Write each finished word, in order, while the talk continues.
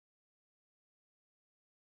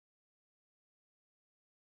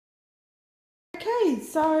Okay,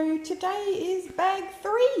 so today is bag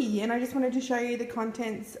 3 and I just wanted to show you the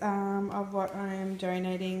contents of what I am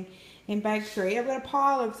donating in bag 3. I've got a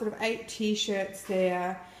pile of sort of 8 t-shirts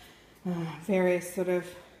there, various sort of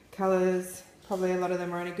colours. Probably a lot of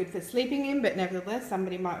them are only good for sleeping in, but nevertheless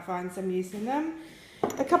somebody might find some use in them.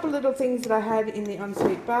 A couple of little things that I had in the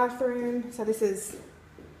ensuite bathroom. So this is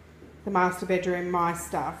the master bedroom, my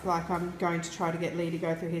stuff. Like, I'm going to try to get Lee to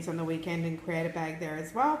go through his on the weekend and create a bag there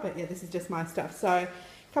as well, but yeah, this is just my stuff. So a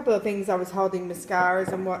couple of things I was holding mascaras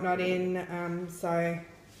and whatnot in, so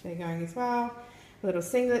they're going as well. A little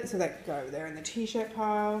singlet, so that could go over there in the t-shirt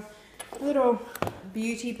pile. A little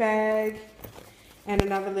beauty bag and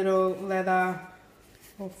another little leather,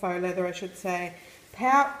 or faux leather I should say,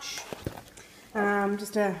 pouch.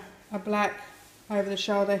 Just a black over the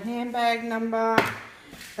shoulder handbag number.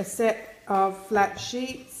 A set of flat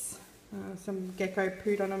sheets, some gecko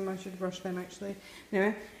poot on them. I should wash them actually.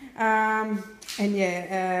 Anyway, and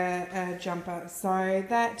yeah, a jumper. So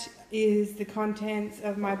that is the contents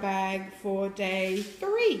of my bag for day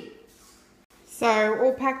 3. So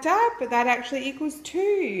all packed up, but that actually equals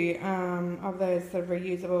 2 of those sort of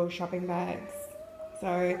reusable shopping bags.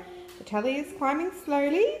 So the tally is climbing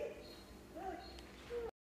slowly.